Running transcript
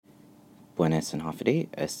Buenas and Hafide,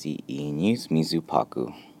 SCE News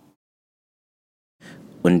Mizupaku.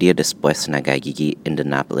 Un día después nagagigi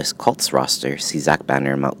Indianapolis Colts roster si Zach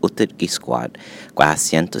Banner mautid gi squad kwa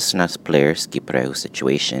cientos nas players gi pareho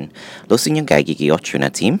situation lo sinyo gagigi otro na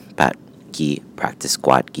team pat gi practice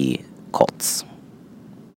squad gi Colts.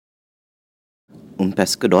 Un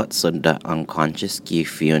pescador sonda unconscious gi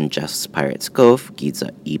fion just Pirates Cove giza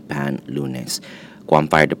ipan lunes. Guam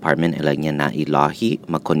Fire Department ilagnya na ilahi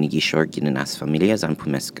makoni gi shore ginanas familias ang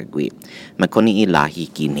pumeskagwi. Makoni ilahi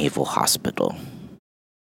gi Naval Hospital.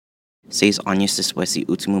 6 años después si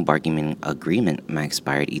último bargaining agreement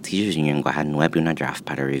ma-expired y Teachers Union guaha nuevo na draft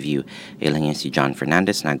para review. Ilagnya si John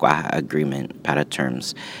Fernandez na guaha agreement para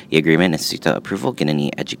terms. The agreement necesita approval gina ni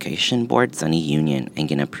Education Board zani Union and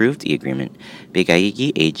gina approved the agreement.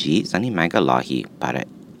 Bigayigi AG zani magalahi para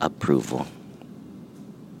approval.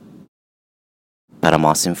 Para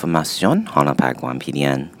más información,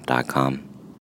 hanapagwampdn.com.